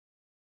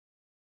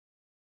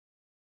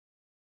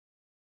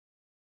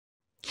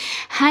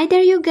Hi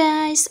there you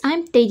guys,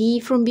 I'm Teddy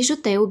from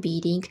BijuTeo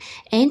Beading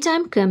and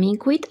I'm coming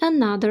with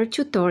another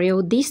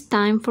tutorial, this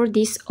time for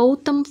these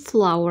Autumn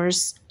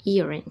Flowers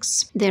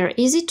earrings. They're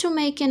easy to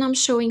make and I'm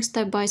showing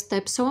step by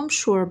step, so I'm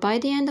sure by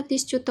the end of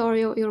this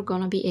tutorial you're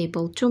gonna be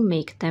able to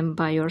make them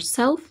by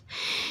yourself.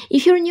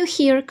 If you're new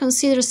here,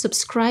 consider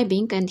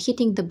subscribing and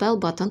hitting the bell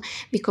button,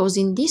 because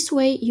in this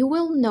way you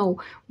will know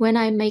when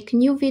I make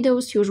new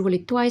videos, usually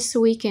twice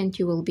a week, and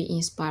you will be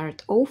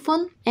inspired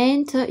often,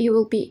 and you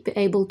will be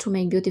able to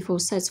make beautiful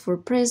sets for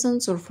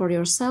presents or for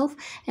yourself,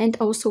 and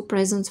also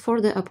presents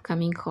for the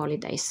upcoming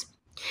holidays.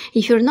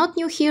 If you're not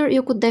new here,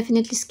 you could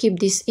definitely skip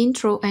this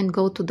intro and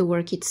go to the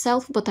work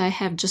itself, but I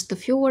have just a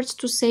few words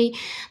to say.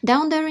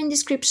 Down there in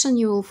description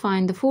you will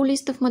find the full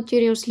list of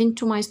materials, link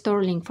to my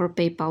store, link for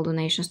PayPal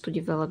donations to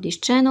develop this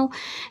channel,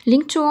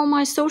 link to all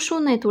my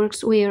social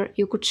networks where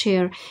you could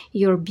share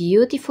your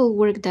beautiful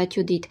work that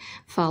you did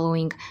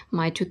following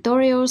my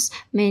tutorials,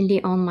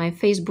 mainly on my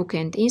Facebook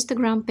and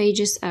Instagram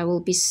pages. I will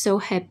be so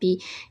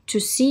happy to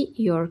see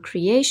your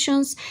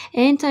creations,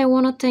 and I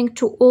want to thank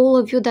to all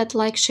of you that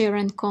like, share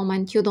and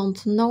comment. You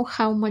don't know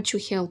how much you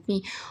help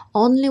me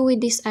only with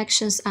these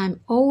actions.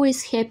 I'm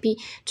always happy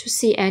to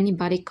see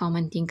anybody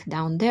commenting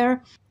down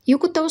there. You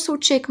could also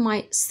check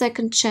my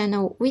second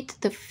channel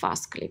with the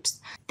fast clips.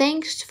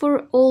 Thanks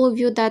for all of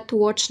you that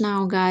watch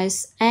now,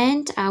 guys,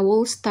 and I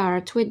will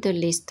start with the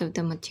list of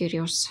the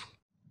materials.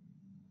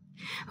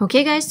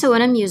 Okay guys, so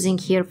what I'm using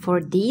here for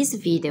this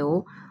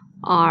video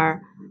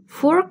are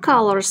 4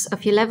 colors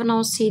of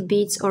 11/0 seed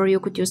beads, or you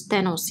could use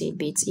 10/0 seed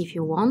beads if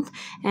you want,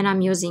 and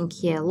I'm using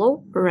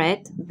yellow,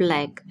 red,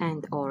 black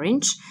and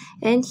orange,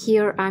 and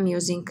here I'm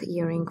using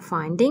earring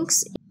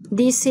findings.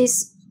 This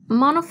is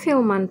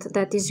monofilament,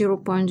 that is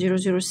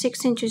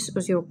 0.006 inches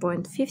or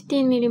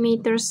 0.15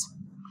 millimeters.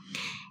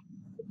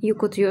 You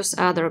could use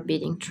other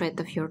beading thread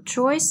of your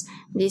choice.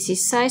 This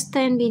is size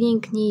 10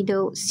 beading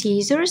needle,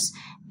 scissors,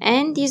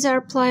 and these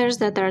are pliers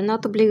that are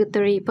not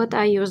obligatory, but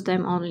I use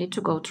them only to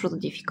go through the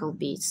difficult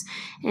beads.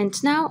 And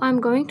now I'm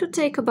going to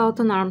take about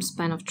an arm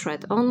span of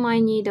thread on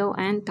my needle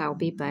and I'll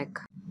be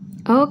back.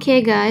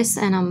 Okay guys,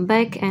 and I'm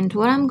back, and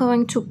what I'm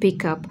going to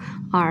pick up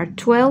are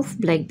 12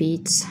 black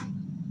beads.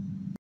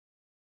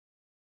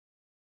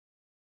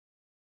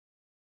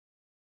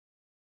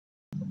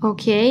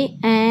 Okay,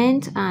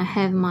 and I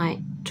have my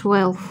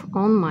 12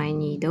 on my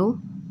needle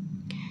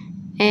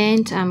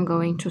and I'm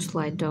going to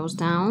slide those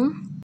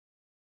down.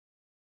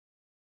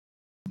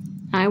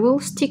 I will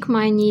stick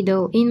my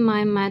needle in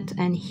my mat,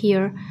 and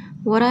here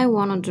what I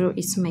want to do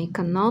is make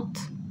a knot,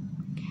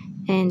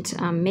 and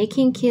I'm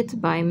making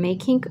it by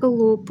making a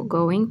loop,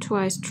 going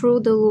twice through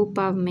the loop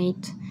I've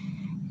made,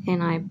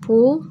 and I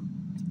pull,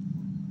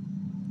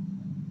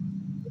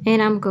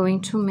 and I'm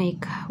going to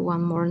make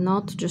one more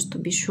knot just to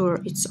be sure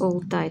it's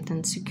all tight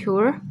and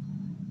secure.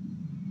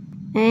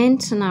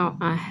 And now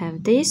I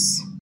have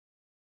this,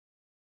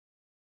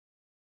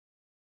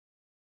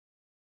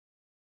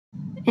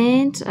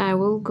 and I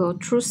will go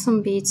through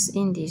some beads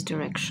in this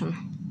direction.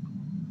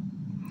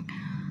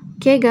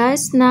 Okay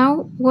guys,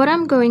 now what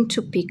I'm going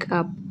to pick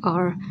up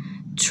are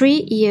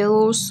 3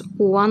 yellows,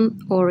 1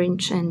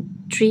 orange and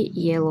 3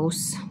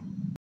 yellows.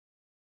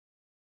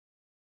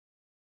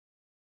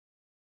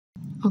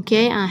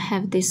 Okay, I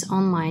have this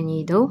on my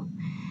needle,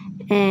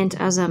 and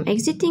as I'm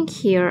exiting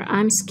here,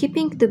 I'm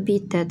skipping the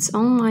bead that's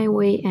on my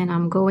way and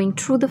I'm going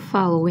through the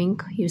following,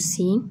 you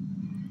see,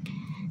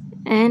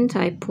 and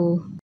I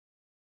pull.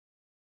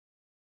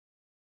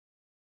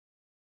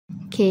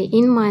 Okay,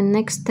 in my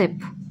next step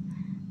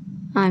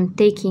I'm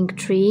taking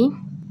 3,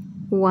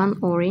 1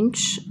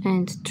 orange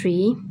and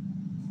 3.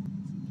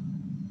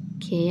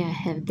 Okay, I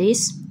have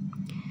this.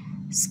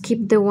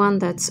 Skip the one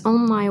that's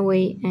on my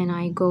way and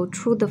I go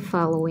through the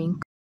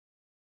following.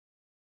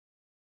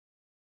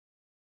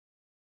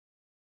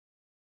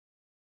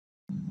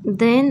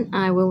 Then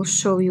I will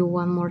show you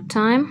one more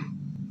time.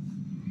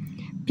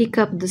 Pick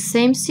up the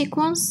same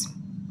sequence,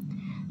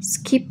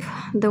 skip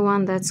the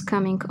one that's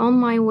coming on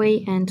my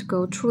way and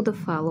go through the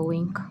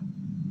following.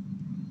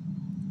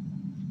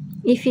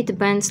 If it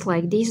bends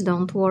like this,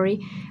 don't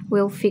worry,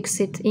 we'll fix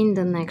it in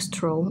the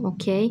next row.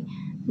 Okay,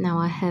 now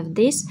I have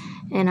this,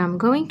 and I'm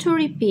going to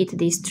repeat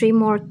this 3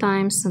 more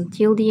times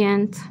until the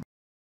end.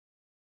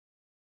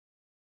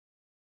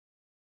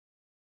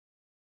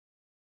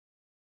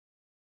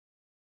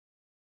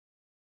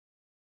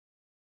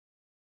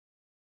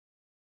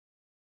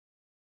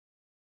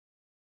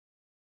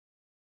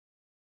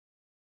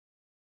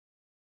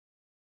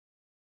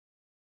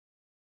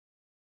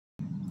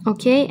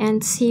 Okay,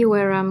 and see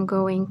where I'm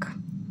going.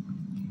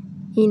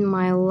 In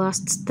my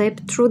last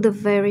step through the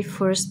very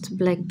first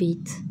black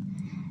bead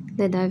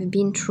that I've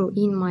been through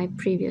in my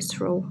previous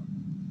row.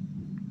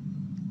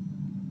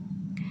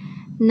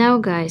 Now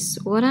guys,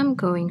 what I'm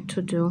going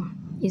to do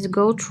is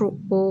go through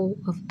all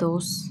of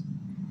those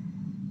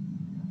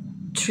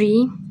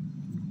 3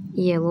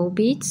 yellow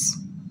beads.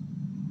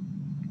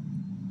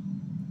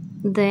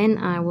 Then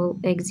I will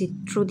exit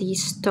through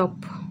this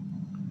top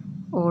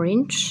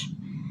orange,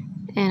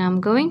 and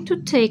I'm going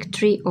to take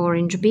 3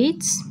 orange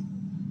beads,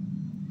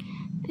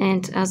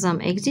 And as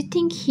I'm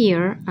exiting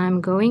here,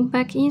 I'm going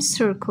back in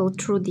circle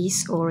through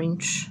this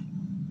orange,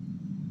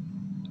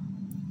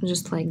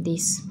 just like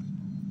this.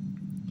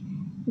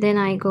 Then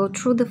I go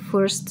through the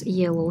first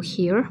yellow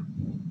here,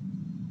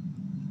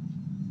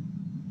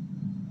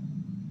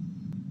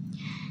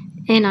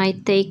 and I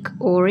take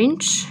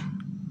orange,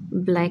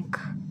 black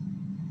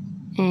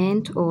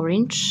and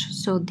orange.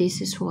 So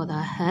this is what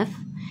I have,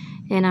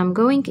 and I'm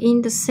going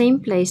in the same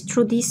place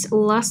through this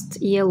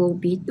last yellow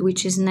bead,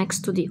 which is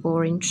next to the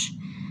orange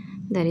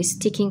that is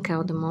sticking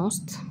out the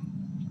most.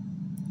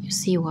 You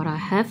see what I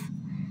have.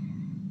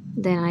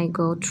 Then I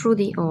go through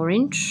the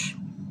orange,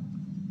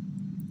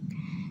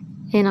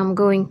 and I'm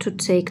going to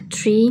take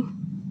 3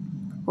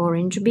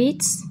 orange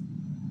beads,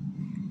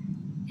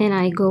 and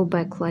I go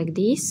back like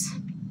this.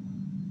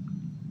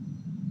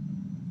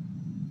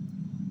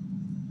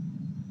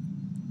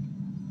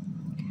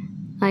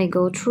 I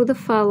go through the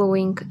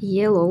following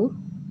yellow,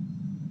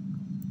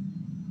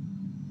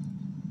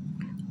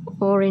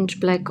 orange,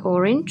 black,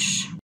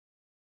 orange,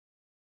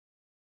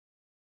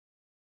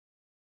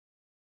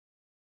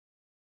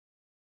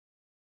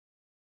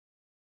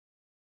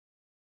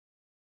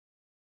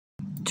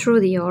 through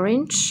the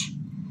orange,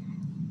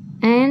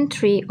 and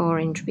 3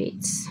 orange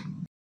beads.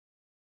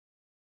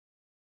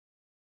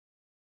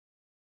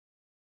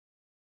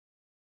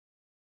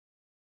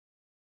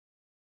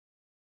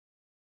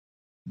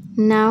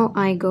 Now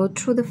I go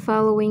through the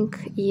following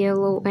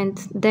yellow and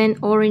then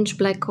orange,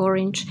 black,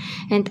 orange,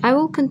 and I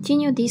will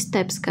continue these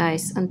steps,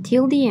 guys,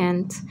 until the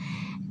end.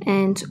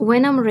 And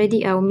when I'm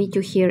ready, I'll meet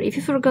you here. If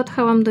you forgot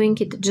how I'm doing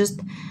it,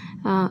 just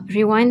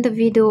rewind the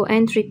video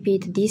and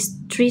repeat these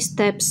 3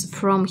 steps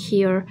from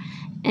here,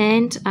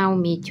 and I'll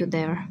meet you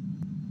there.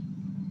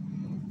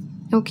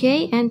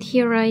 Okay, and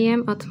here I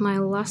am at my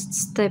last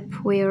step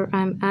where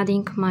I'm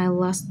adding my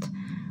last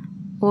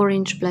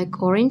orange,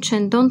 black, orange,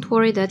 and don't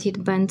worry that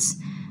it bends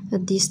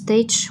at this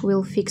stage,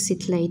 we'll fix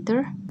it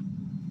later.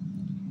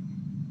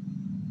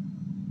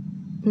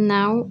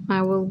 Now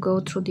I will go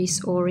through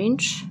this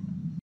orange,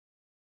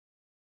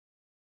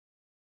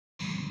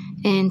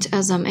 and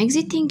as I'm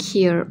exiting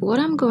here, what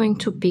I'm going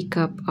to pick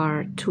up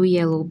are 2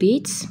 yellow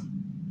beads,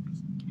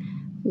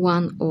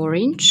 1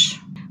 orange,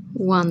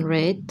 1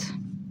 red,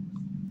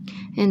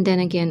 and then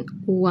again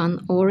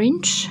 1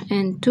 orange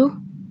and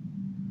 2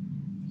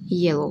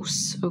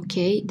 yellows.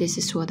 Okay, this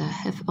is what I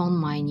have on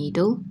my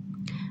needle.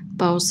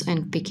 Pause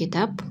and pick it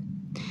up.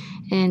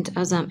 And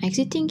as I'm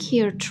exiting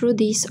here through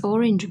this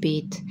orange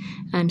bead,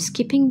 I'm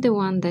skipping the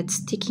one that's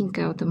sticking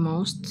out the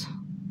most,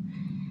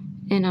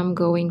 and I'm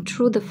going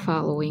through the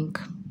following.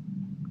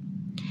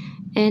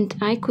 And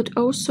I could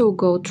also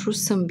go through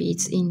some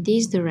beads in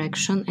this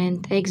direction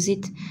and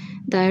exit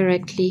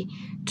directly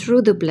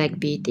through the black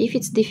bead. If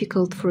it's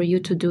difficult for you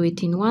to do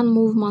it in 1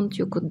 movement,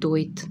 you could do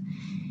it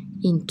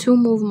in 2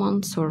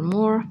 movements or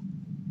more.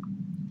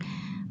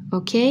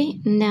 Okay,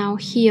 now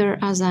here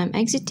as I'm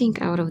exiting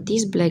out of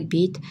this black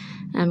bead,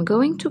 I'm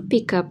going to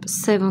pick up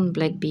 7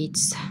 black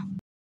beads.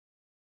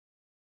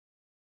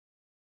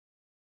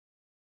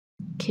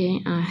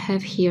 Okay, I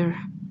have here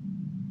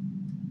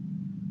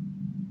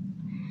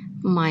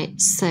my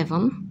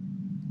 7,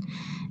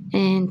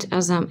 and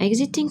as I'm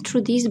exiting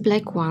through this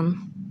black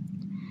one,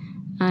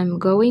 I'm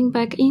going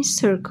back in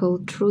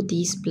circle through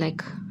this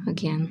black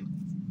again.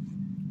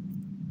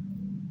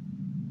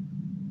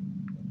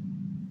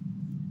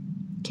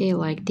 Okay,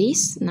 like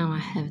this. Now I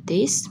have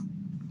this.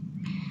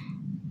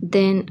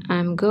 Then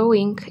I'm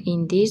going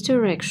in this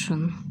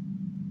direction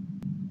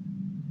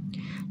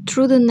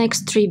through the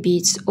next 3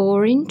 beads,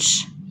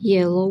 orange,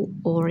 yellow,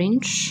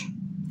 orange,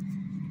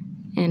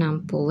 and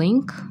I'm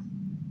pulling.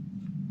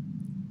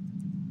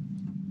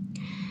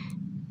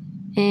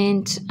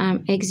 And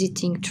I'm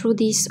exiting through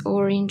this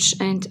orange,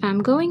 and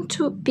I'm going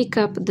to pick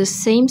up the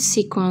same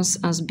sequence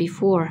as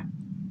before.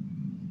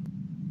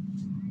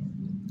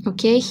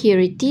 Okay, here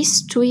it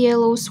is, 2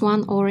 yellows,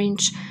 1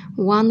 orange,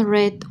 1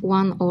 red,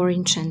 1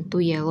 orange, and 2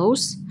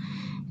 yellows.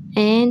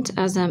 And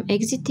as I'm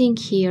exiting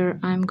here,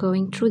 I'm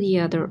going through the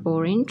other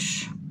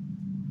orange,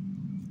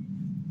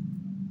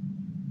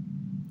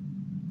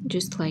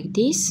 just like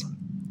this.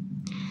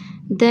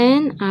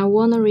 Then I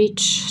want to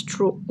reach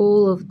through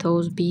all of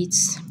those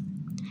beads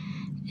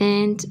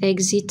and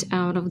exit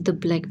out of the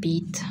black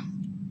bead.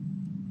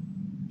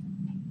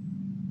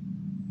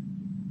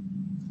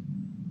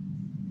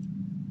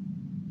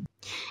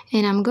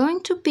 And I'm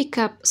going to pick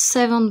up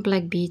 7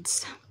 black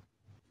beads.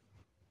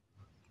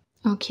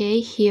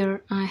 Okay,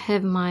 here I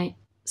have my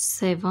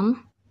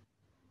 7,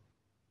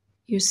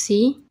 you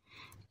see,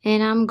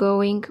 and I'm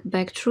going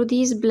back through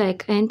this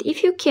black, and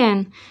if you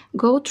can,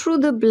 go through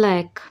the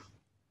black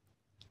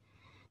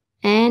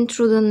and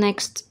through the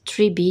next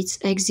 3 beads,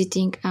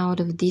 exiting out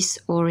of this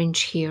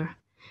orange here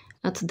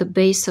at the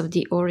base of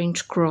the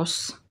orange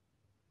cross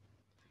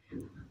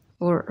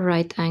or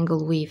right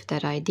angle weave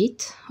that I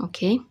did.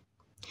 Okay,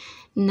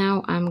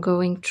 now I'm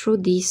going through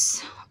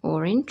this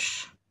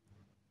orange,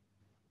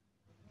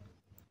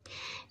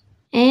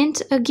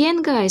 and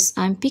again, guys,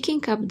 I'm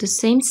picking up the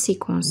same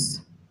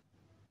sequence.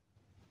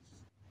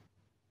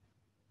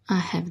 I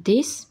have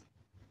this.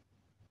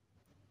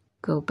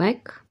 Go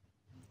back.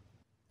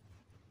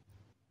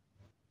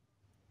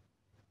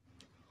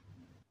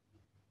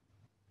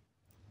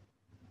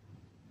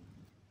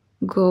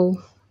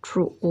 Go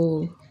through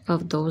all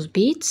of those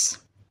beads.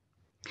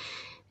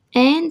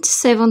 And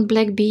 7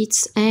 black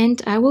beads,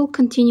 and I will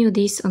continue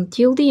this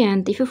until the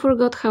end. If you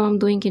forgot how I'm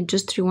doing it,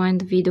 just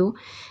rewind the video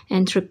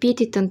and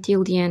repeat it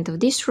until the end of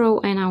this row,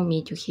 and I'll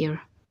meet you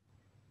here.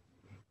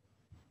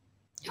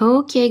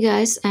 Okay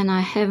guys, and I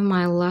have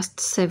my last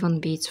 7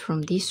 beads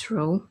from this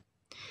row,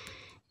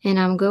 and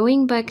I'm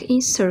going back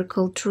in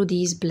circle through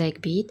this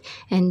black bead,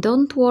 and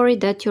don't worry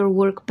that your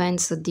work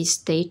bends at this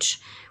stage,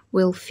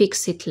 we'll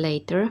fix it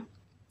later.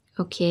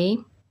 Okay,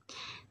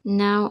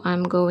 now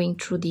I'm going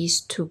through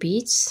these 2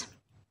 beads.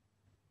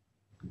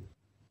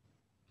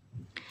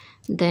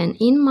 Then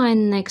in my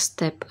next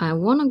step I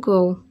want to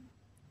go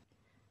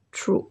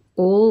through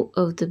all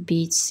of the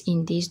beads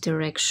in this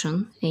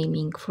direction,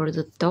 aiming for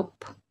the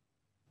top.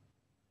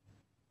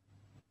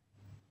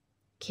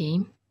 Okay,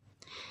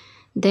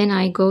 then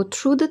I go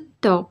through the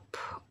top,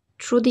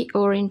 through the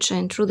orange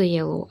and through the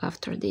yellow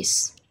after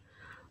this,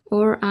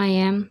 or I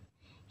am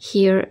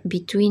here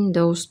between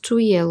those 2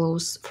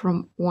 yellows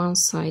from one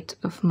side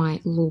of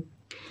my loop,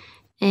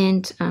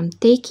 and I'm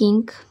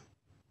taking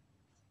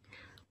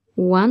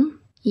 1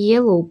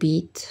 yellow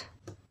bead,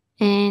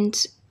 and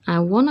I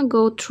want to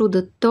go through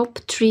the top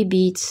 3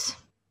 beads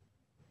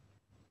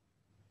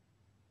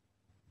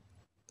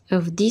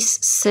of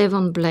these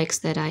 7 blacks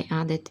that I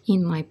added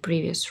in my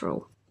previous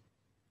row.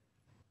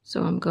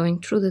 So I'm going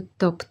through the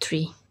top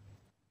 3.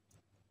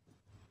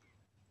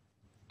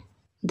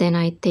 Then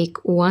I take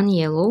 1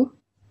 yellow,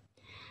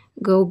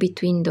 go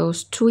between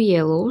those 2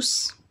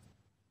 yellows,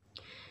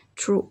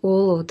 through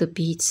all of the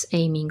beads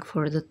aiming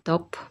for the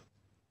top.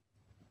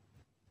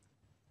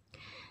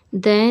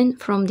 Then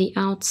from the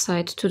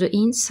outside to the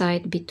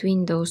inside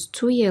between those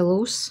 2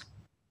 yellows,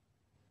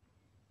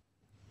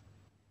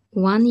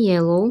 1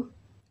 yellow,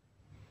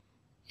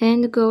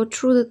 and go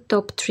through the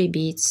top 3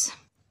 beads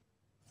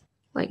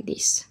like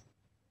this.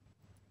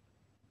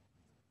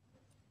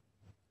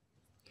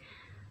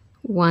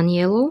 1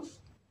 yellow,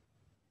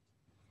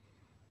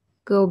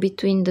 go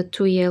between the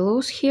 2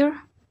 yellows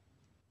here,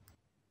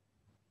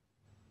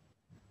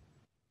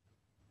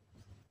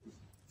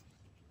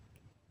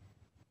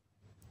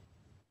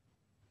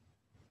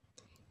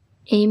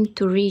 aim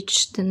to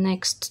reach the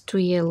next 2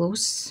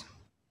 yellows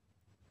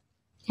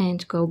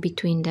and go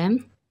between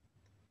them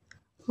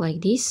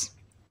like this.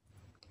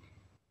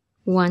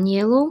 1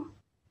 yellow,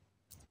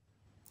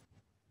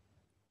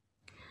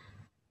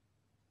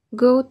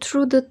 go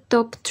through the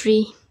top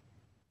 3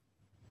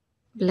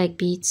 black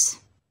beads.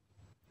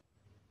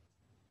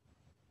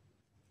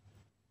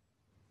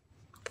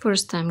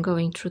 First I'm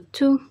going through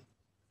 2,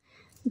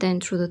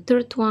 then through the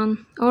 3rd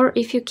one, or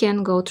if you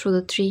can, go through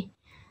the 3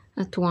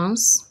 at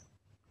once.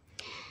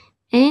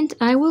 And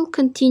I will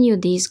continue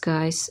these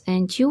guys,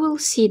 and you will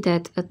see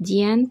that at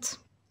the end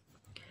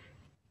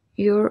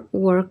your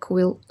work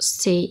will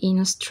stay in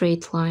a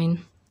straight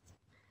line,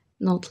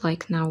 not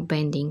like now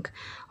bending.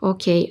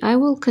 Okay, I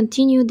will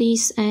continue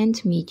this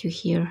and meet you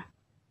here.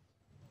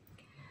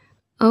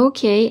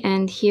 Okay,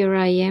 and here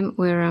I am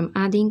where I'm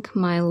adding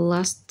my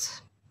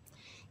last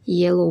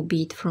yellow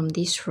bead from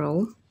this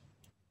row.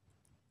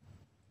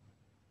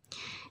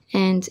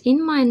 And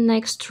in my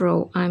next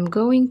row I'm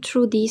going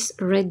through this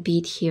red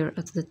bead here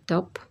at the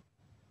top,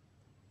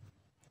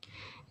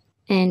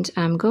 and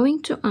I'm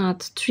going to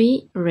add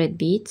 3 red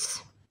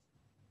beads,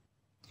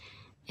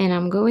 and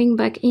I'm going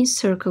back in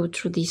circle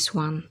through this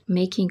one,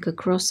 making a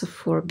cross of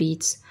 4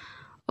 beads,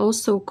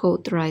 also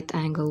called right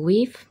angle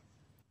weave.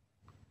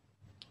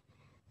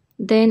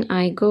 Then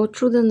I go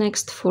through the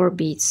next 4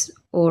 beads,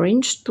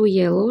 orange, 2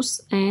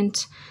 yellows,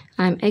 and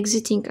I'm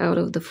exiting out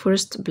of the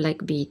first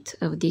black bead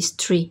of these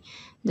 3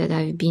 that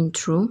I've been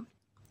through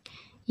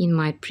in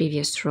my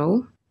previous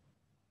row.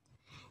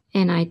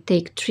 And I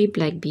take 3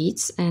 black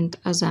beads, and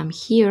as I'm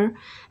here,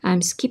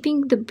 I'm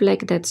skipping the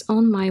black that's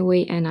on my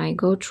way, and I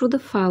go through the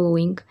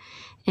following.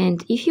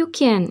 And if you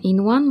can,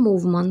 in one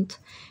movement,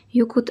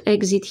 you could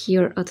exit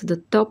here at the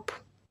top.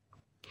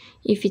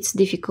 If it's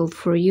difficult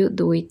for you,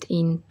 do it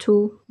in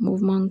 2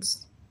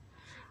 movements.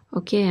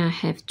 Okay, I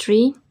have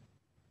 3.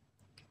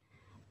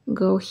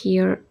 Go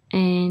here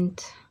and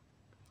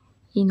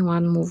in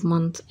one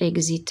movement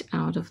exit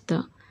out of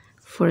the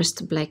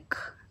first black,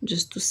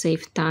 just to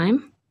save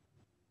time.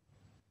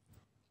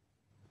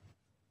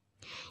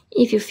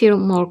 If you feel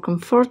more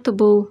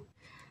comfortable,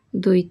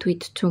 do it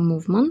with 2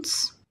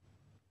 movements.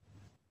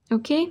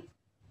 Okay,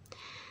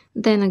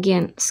 then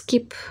again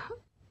skip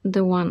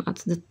the one at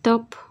the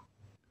top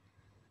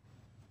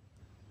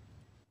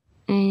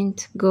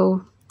and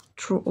go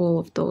through all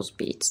of those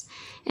beads.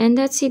 And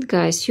that's it,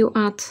 guys. You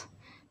add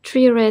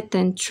 3 red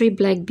and 3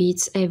 black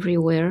beads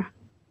everywhere,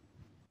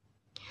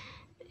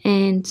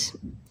 and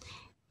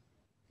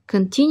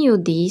continue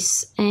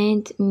this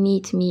and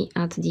meet me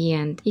at the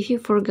end. If you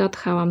forgot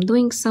how I'm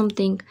doing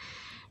something,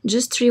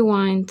 just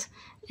rewind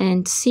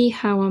and see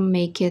how I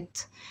make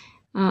it,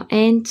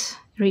 and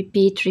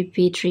repeat,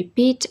 repeat,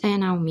 repeat,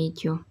 and I'll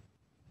meet you.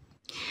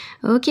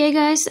 Okay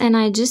guys, and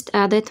I just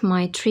added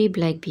my 3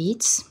 black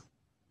beads,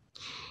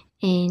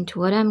 and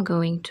what I'm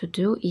going to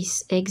do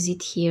is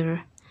exit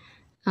here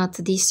at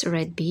this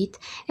red bead,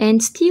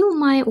 and still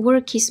my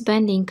work is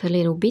bending a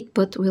little bit,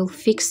 but we'll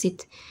fix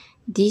it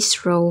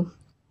this row.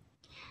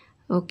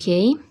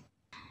 Okay,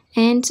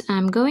 and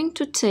I'm going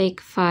to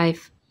take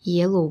 5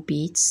 yellow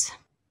beads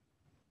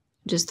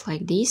just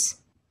like this,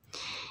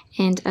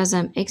 and as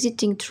I'm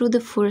exiting through the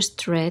first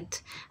thread,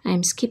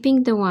 I'm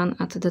skipping the one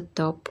at the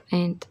top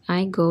and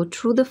I go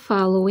through the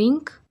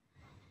following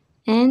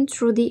and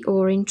through the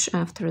orange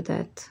after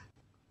that.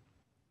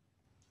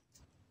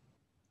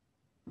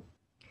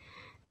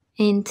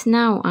 And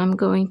now I'm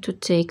going to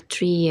take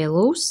 3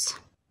 yellows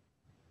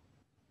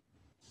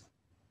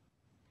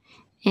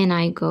and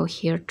I go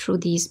here through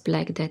this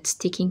black that's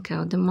sticking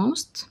out the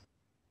most,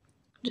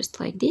 just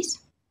like this.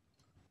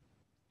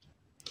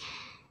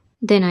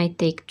 Then I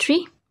take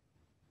 3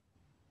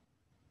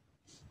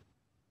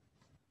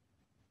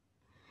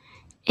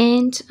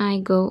 and I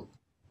go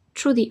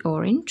through the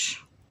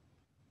orange,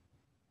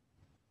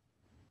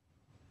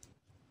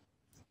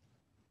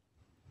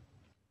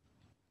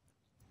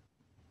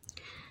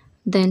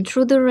 then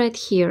through the red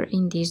here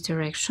in this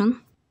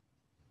direction,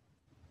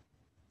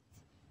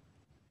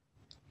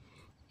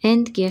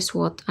 and guess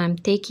what, I'm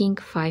taking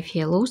 5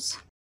 yellows.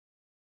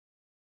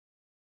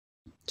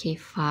 Okay,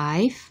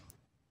 5,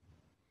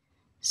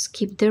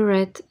 skip the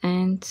red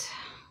and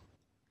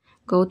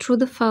go through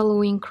the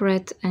following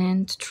red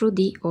and through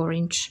the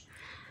orange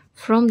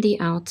from the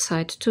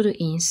outside to the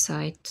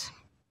inside,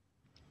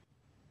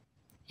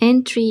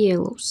 and 3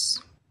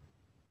 yellows.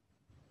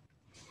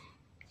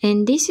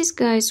 And this is,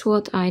 guys,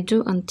 what I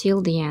do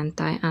until the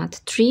end. I add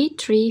 3,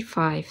 3,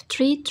 5,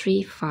 3,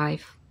 3,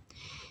 5.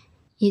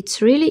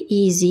 It's really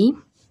easy.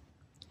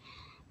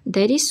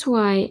 That is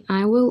why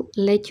I will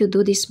let you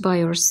do this by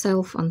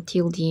yourself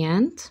until the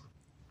end.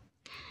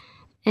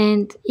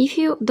 And if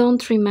you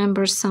don't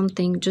remember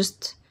something,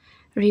 just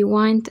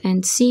rewind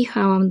and see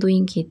how I'm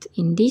doing it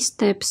in these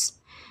steps,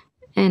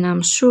 and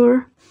I'm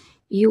sure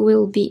you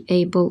will be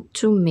able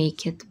to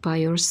make it by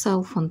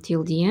yourself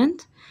until the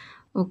end.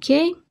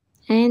 Okay,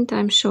 and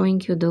I'm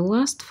showing you the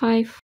last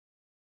 5.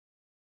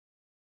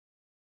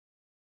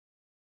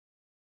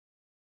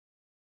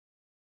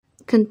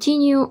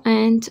 Continue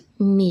and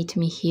meet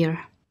me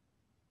here.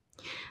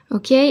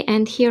 Okay,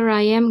 and here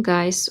I am,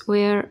 guys,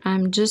 where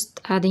I'm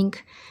just adding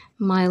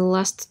my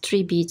last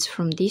 3 beads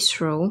from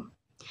this row,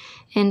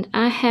 and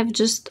I have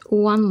just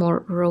one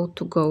more row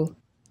to go,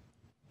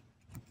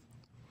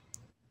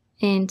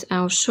 and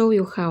I'll show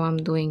you how I'm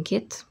doing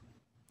it.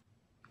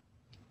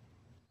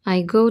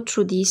 I go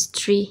through these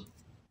 3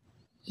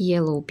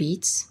 yellow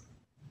beads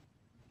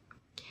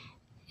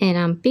and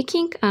I'm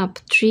picking up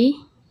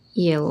 3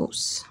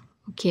 yellows.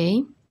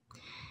 Okay,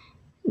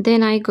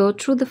 then I go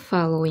through the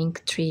following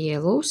 3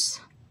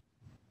 yellows.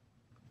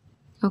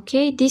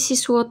 Okay, this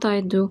is what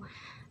I do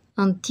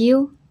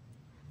until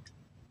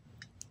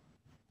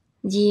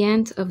the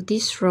end of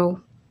this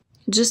row,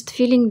 just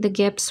filling the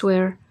gaps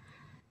where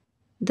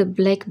the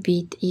black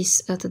bead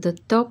is at the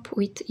top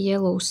with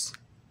yellows.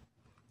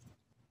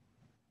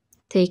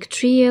 Take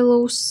 3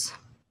 yellows,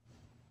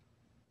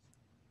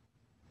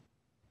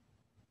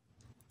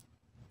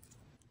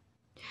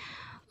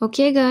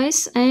 okay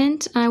guys,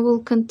 and I will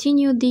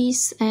continue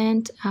this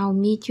and I'll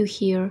meet you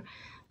here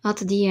at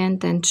the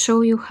end and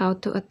show you how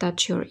to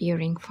attach your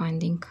earring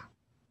finding.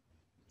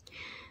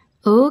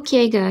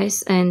 Okay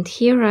guys, and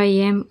here I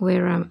am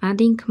where I'm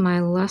adding my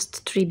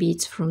last 3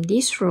 beads from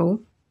this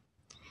row.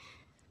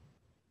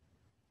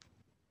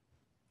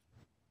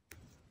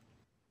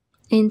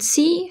 And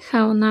see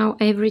how now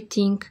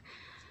everything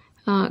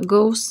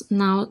goes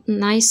now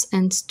nice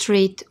and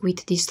straight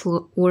with this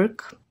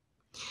work.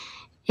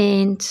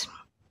 And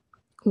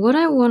what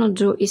I want to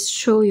do is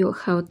show you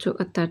how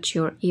to attach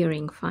your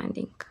earring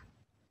finding.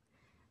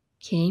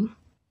 Okay,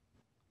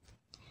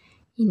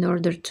 in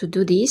order to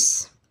do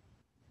this,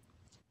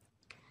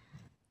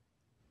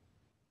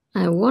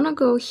 I want to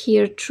go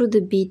here through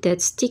the bead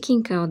that's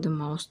sticking out the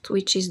most,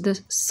 which is the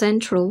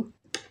central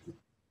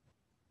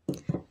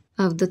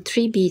of the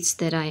 3 beads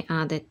that I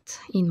added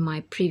in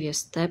my previous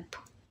step.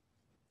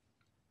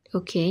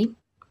 Okay,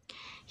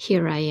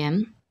 here I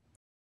am.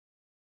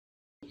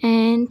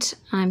 And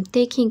I'm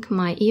taking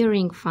my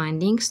earring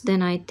findings,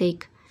 then I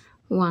take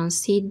 1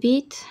 seed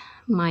bead,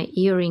 my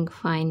earring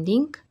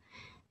finding,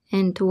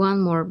 and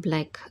 1 more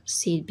black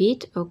seed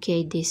bead.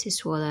 Okay, this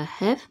is what I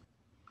have.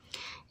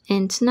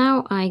 And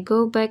now I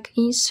go back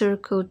in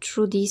circle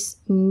through this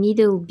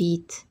middle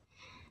bead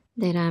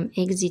that I'm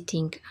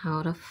exiting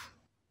out of,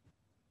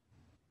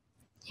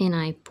 and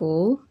I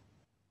pull.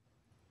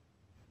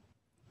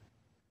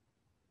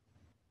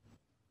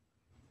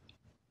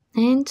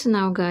 And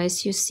now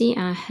guys, you see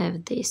I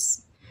have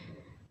this,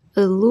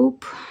 a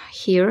loop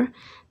here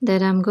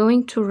that I'm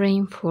going to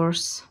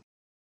reinforce.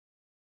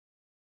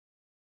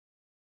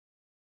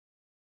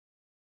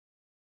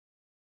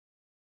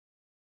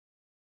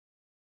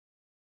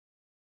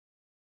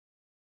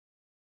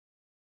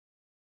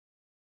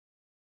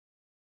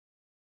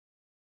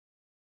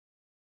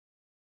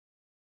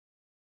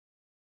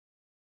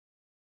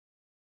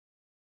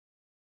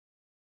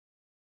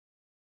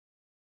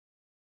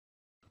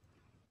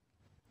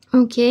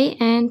 Okay,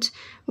 and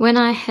when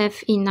I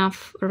have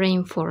enough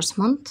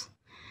reinforcement,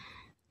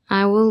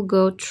 I will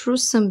go through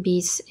some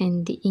beads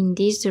in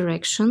this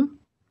direction,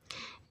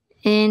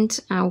 and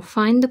I'll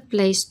find a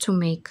place to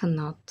make a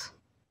knot.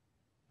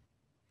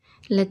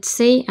 Let's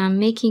say I'm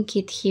making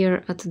it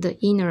here at the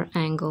inner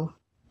angle.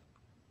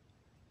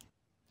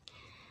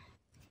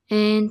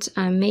 And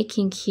I'm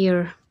making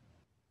here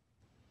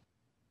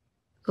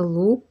a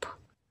loop.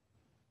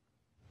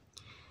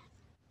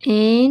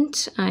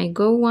 And I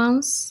go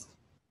once.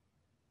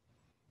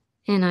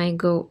 And I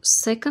go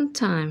second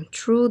time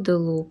through the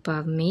loop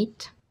I've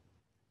made.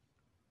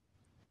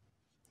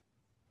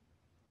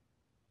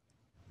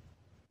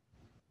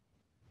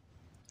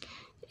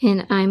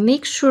 And I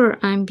make sure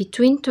I'm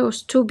between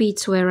those two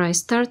beads where I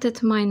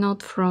started my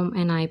knot from,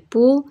 and I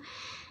pull.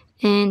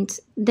 And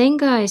then,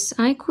 guys,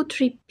 I could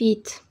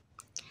repeat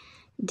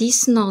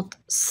this knot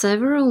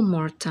several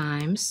more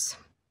times.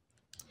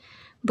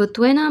 But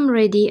when I'm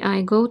ready,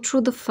 I go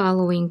through the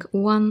following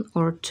 1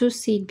 or 2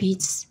 seed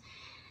beads,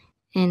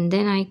 and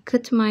then I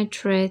cut my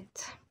thread,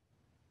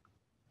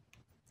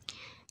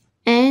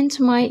 and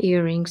my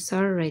earrings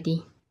are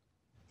ready.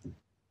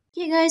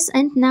 Okay guys,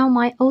 and now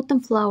my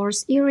autumn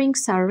flowers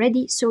earrings are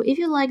ready. So if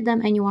you like them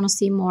and you want to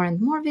see more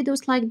and more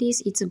videos like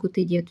this, it's a good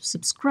idea to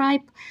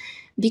subscribe,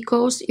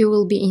 because you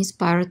will be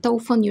inspired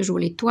often,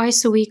 usually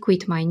twice a week,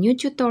 with my new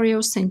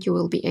tutorials, and you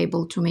will be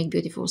able to make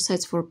beautiful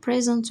sets for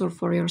presents or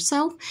for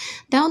yourself.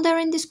 Down there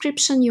in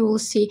description you will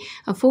see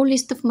a full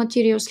list of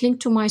materials,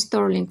 link to my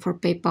store, link for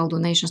PayPal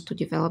donations to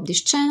develop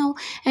this channel,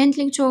 and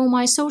link to all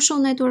my social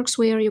networks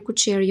where you could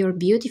share your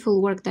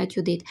beautiful work that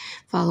you did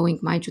following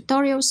my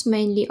tutorials,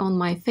 mainly on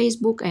my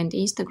Facebook and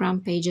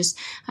Instagram pages.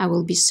 I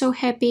will be so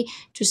happy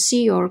to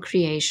see your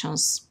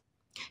creations.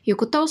 You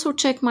could also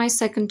check my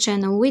second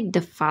channel with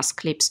the fast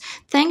clips.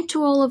 Thank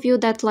to all of you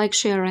that like,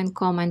 share and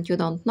comment. You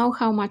don't know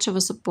how much of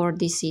a support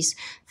this is.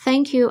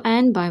 Thank you,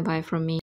 and bye bye from me.